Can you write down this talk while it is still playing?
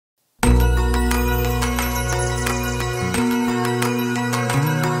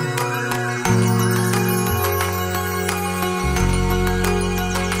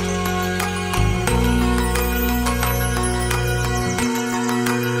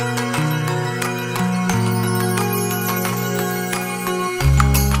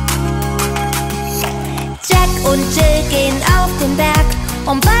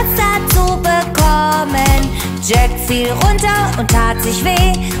um Wasser zu bekommen. Jack fiel runter und tat sich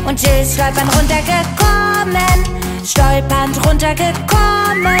weh und Jill ist stolpernd runtergekommen. Stolpernd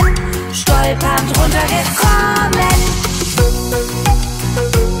runtergekommen, stolpernd runtergekommen.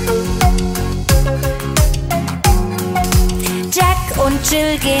 Jack und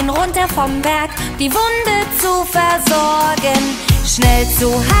Jill gehen runter vom Berg, die Wunde zu versorgen. Schnell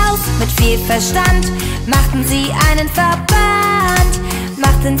zu Haus mit viel Verstand machten sie einen Verband,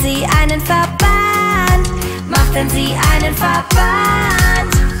 machten sie einen Verband, machten sie einen Verband.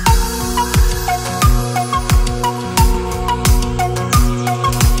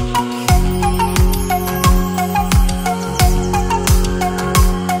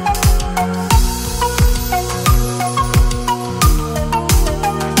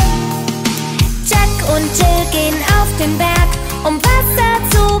 Den Berg, um Wasser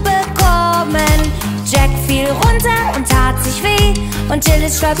zu bekommen. Jack fiel runter und tat sich weh und Jill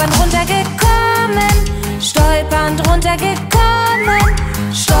ist stolpernd runtergekommen. Stolpernd runtergekommen,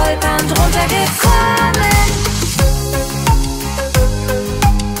 stolpernd runtergekommen.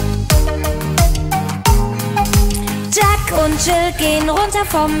 Jack und Jill gehen runter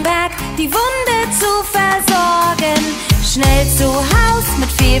vom Berg, die Wunde zu versorgen. Schnell zu Haus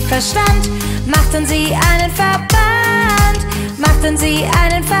mit viel Verstand machten sie einen Verband, machten sie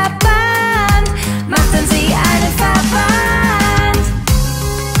einen Verband, machten sie einen Verband.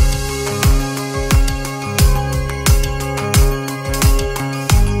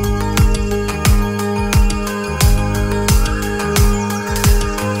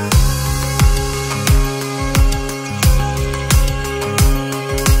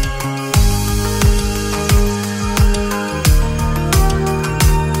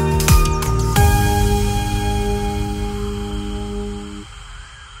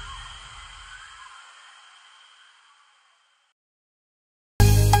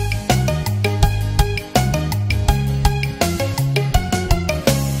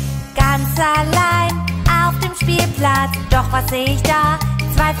 Doch was sehe ich da?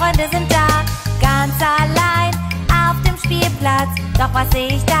 Zwei Freunde sind da, ganz allein auf dem Spielplatz. Doch was sehe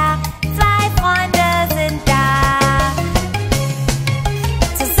ich da? Zwei Freunde sind da.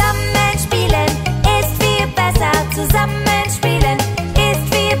 Zusammen spielen ist viel besser. Zusammen spielen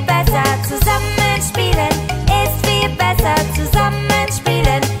ist viel besser. Zusammen spielen ist viel besser. Zusammen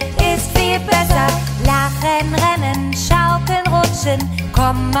spielen ist viel besser. Lachen, rennen, schaukeln, rutschen.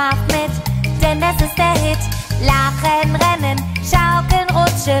 Komm, mach mit, denn das ist der Hit. Lachen, rennen, schaukeln,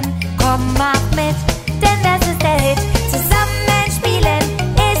 rutschen. Komm, mach mit, denn das ist der Hit. Zusammen spielen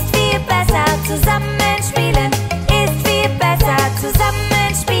ist viel besser. Zusammen spielen ist viel besser.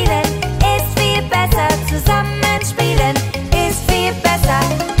 Zusammen spielen ist viel besser. Zusammen spielen ist viel besser.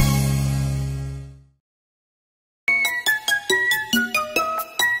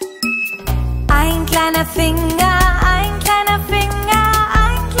 Ein kleiner Finger, ein kleiner Finger.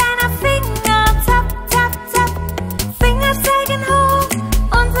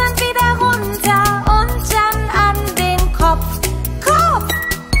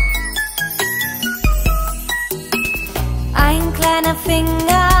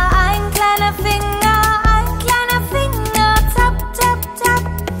 Finger, ein kleiner Finger, ein kleiner Finger, tap, tap, tap.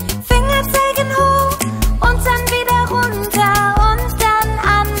 Finger zeigen hoch und dann wieder runter und dann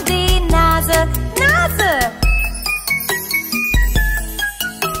an die Nase, Nase.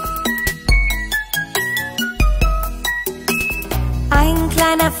 Ein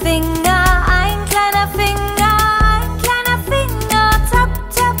kleiner Finger, ein kleiner Finger, ein kleiner Finger, tap,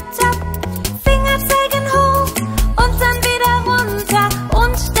 tap, tap. Finger zeigen hoch und dann wieder runter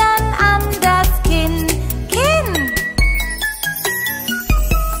und dann an das Kinn, Kinn.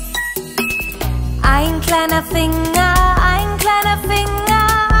 Ein kleiner Finger, ein kleiner Finger,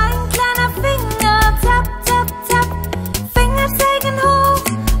 ein kleiner Finger, tap, tap, tap. Finger zeigen hoch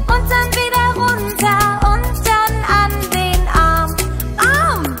und dann wieder runter und dann an den Arm,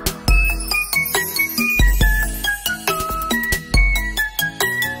 Arm.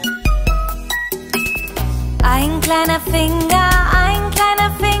 Ein kleiner Finger, ein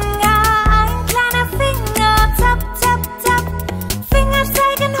kleiner Finger, ein kleiner Finger, tap, tap, tap. Finger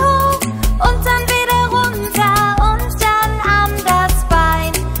zeigen hoch und dann wieder runter und dann an das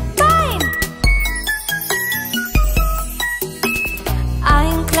Bein, Bein.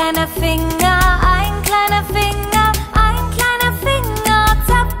 Ein kleiner Finger, ein kleiner Finger, ein kleiner Finger,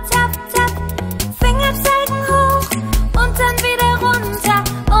 tap, tap, tap. Finger zeigen hoch und dann wieder runter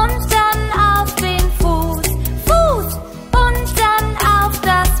und dann auf den Fuß, Fuß und dann auf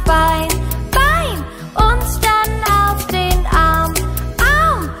das Bein, Bein und dann auf den Arm,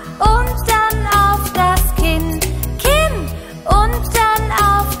 Arm und dann auf das Kinn, Kinn und dann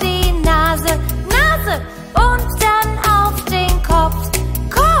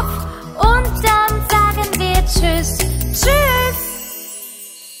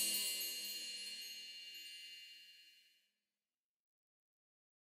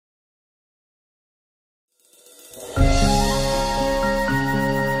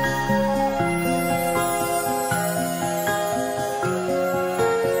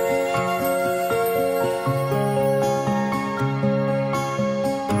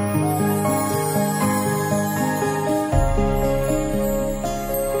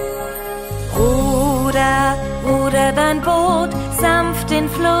Ruder, ruder dein Boot sanft den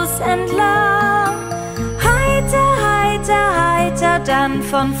Fluss entlang. Heiter, heiter, heiter, dann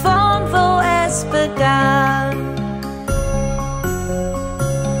von vorn, wo es begann.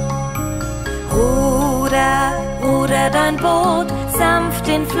 Ruder, ruder dein Boot sanft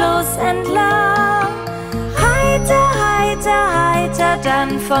den Fluss entlang. Heiter, heiter, heiter,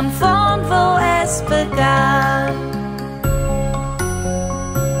 dann von vorn, wo es begann.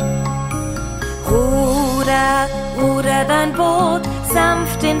 Ruder, ruder dein Boot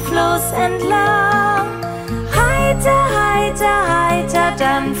sanft den Fluss entlang. Heiter, heiter, heiter,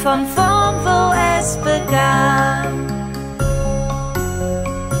 dann von vorn, wo es begann.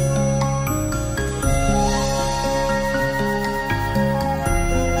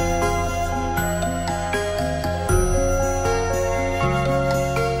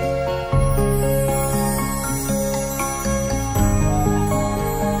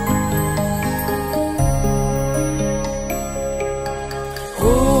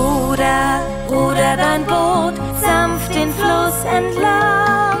 Ruder dein Boot sanft den Fluss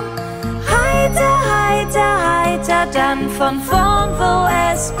entlang. Heiter, heiter, heiter, dann von vorn, wo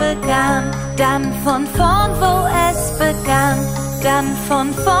es begann. Dann von vorn, wo es begann. Dann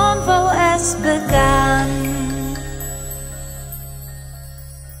von vorn, wo es begann.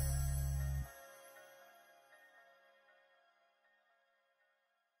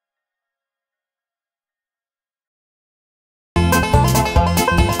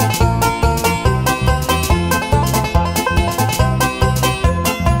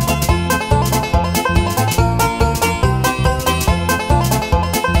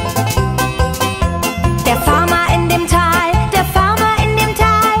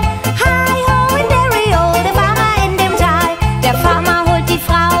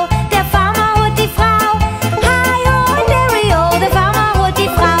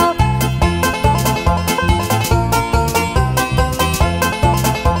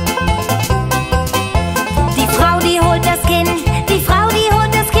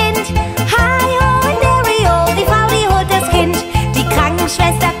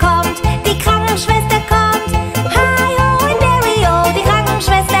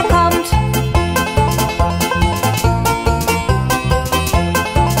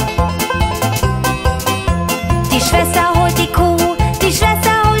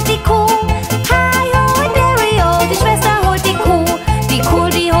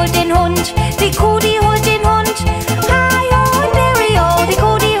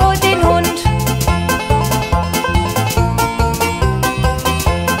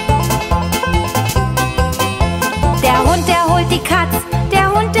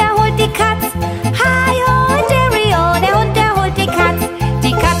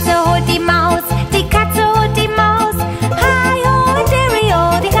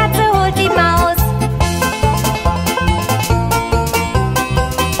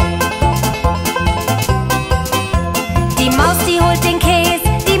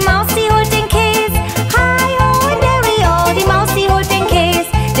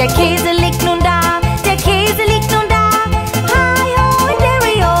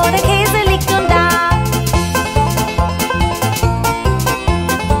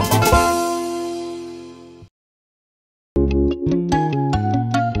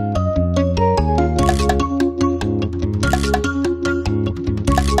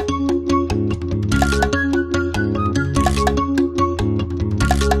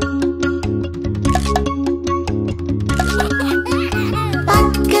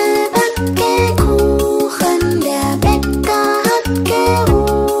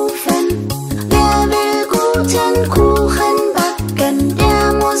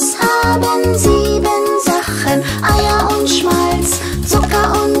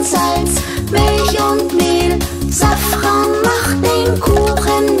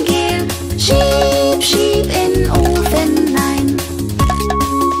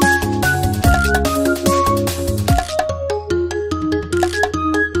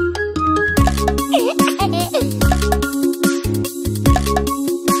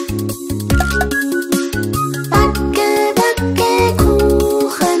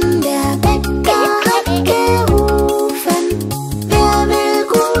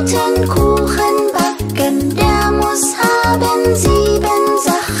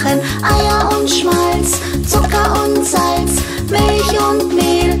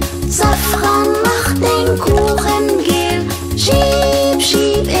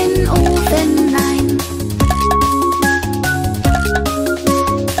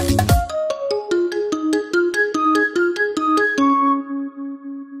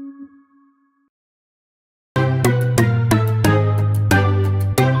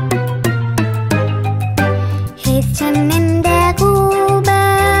 Häschen in der Grube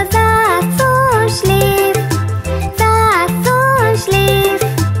saß und schlief,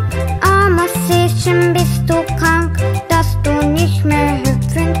 armes Häschen, bist du krank, dass du nicht mehr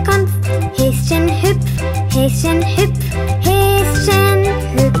hüpfen kannst? Häschen hüpf, Häschen hüpf, Häschen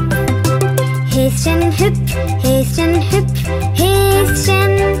hüpf, Häschen hüpf, Häschen hüpf,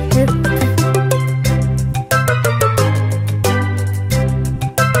 Häschen hüpf.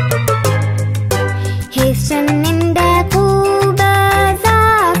 Häschen in der Grube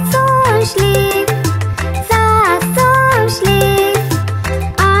saß und schlief,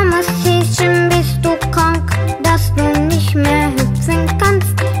 armes Häschen, bist du krank, dass du nicht mehr hüpfen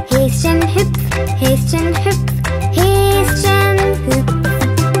kannst? Häschen hüpf, Häschen hüpf, Häschen hüpf,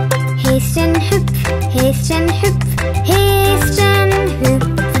 Häschen hüpf, Häschen hüpf, Häschen hüpf.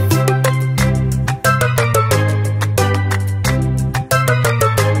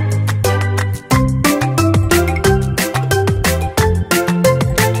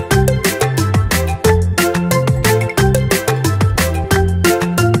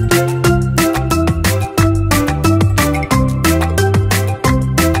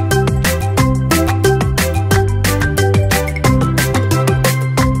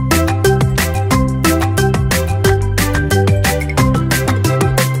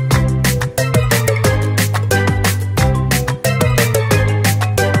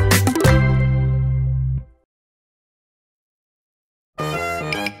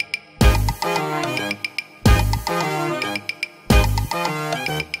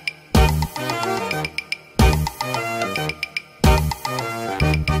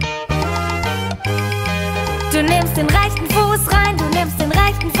 Du nimmst den rechten Fuß rein, du nimmst den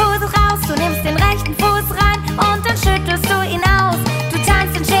rechten Fuß raus, du nimmst den rechten Fuß rein und dann schüttelst du ihn aus. Du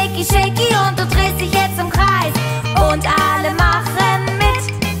tanzt den Shaky Shaky und du drehst dich jetzt im Kreis und alle machen mit.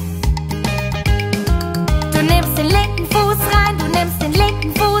 Du nimmst den linken Fuß rein, du nimmst den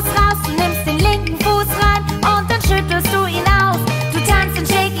linken Fuß raus, du nimmst den linken Fuß rein und dann schüttelst du ihn aus. Du tanzt den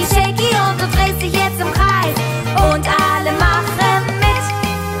Shaky Shaky und du drehst dich jetzt im Kreis und alle machen mit.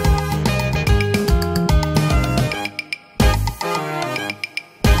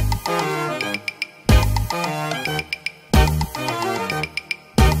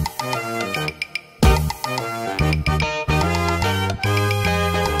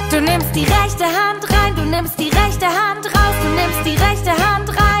 Du nimmst die rechte Hand rein, du nimmst die rechte Hand raus, du nimmst die rechte Hand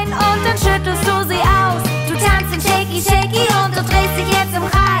rein und dann schüttelst du sie aus. Du tanzt den Shaky Shaky und du drehst dich jetzt im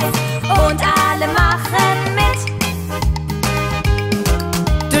Kreis und alle machen mit.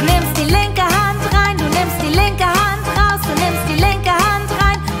 Du nimmst die linke Hand rein, du nimmst die linke Hand raus, du nimmst die linke Hand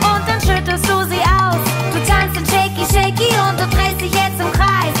rein und dann schüttelst du sie aus. Du tanzt den Shaky Shaky und du drehst dich jetzt im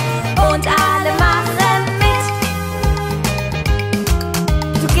Kreis und alle machen mit.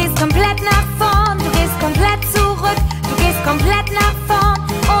 Du gehst komplett nach vorn, du gehst komplett zurück, du gehst komplett nach vorn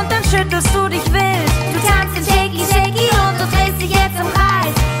und dann schüttelst du dich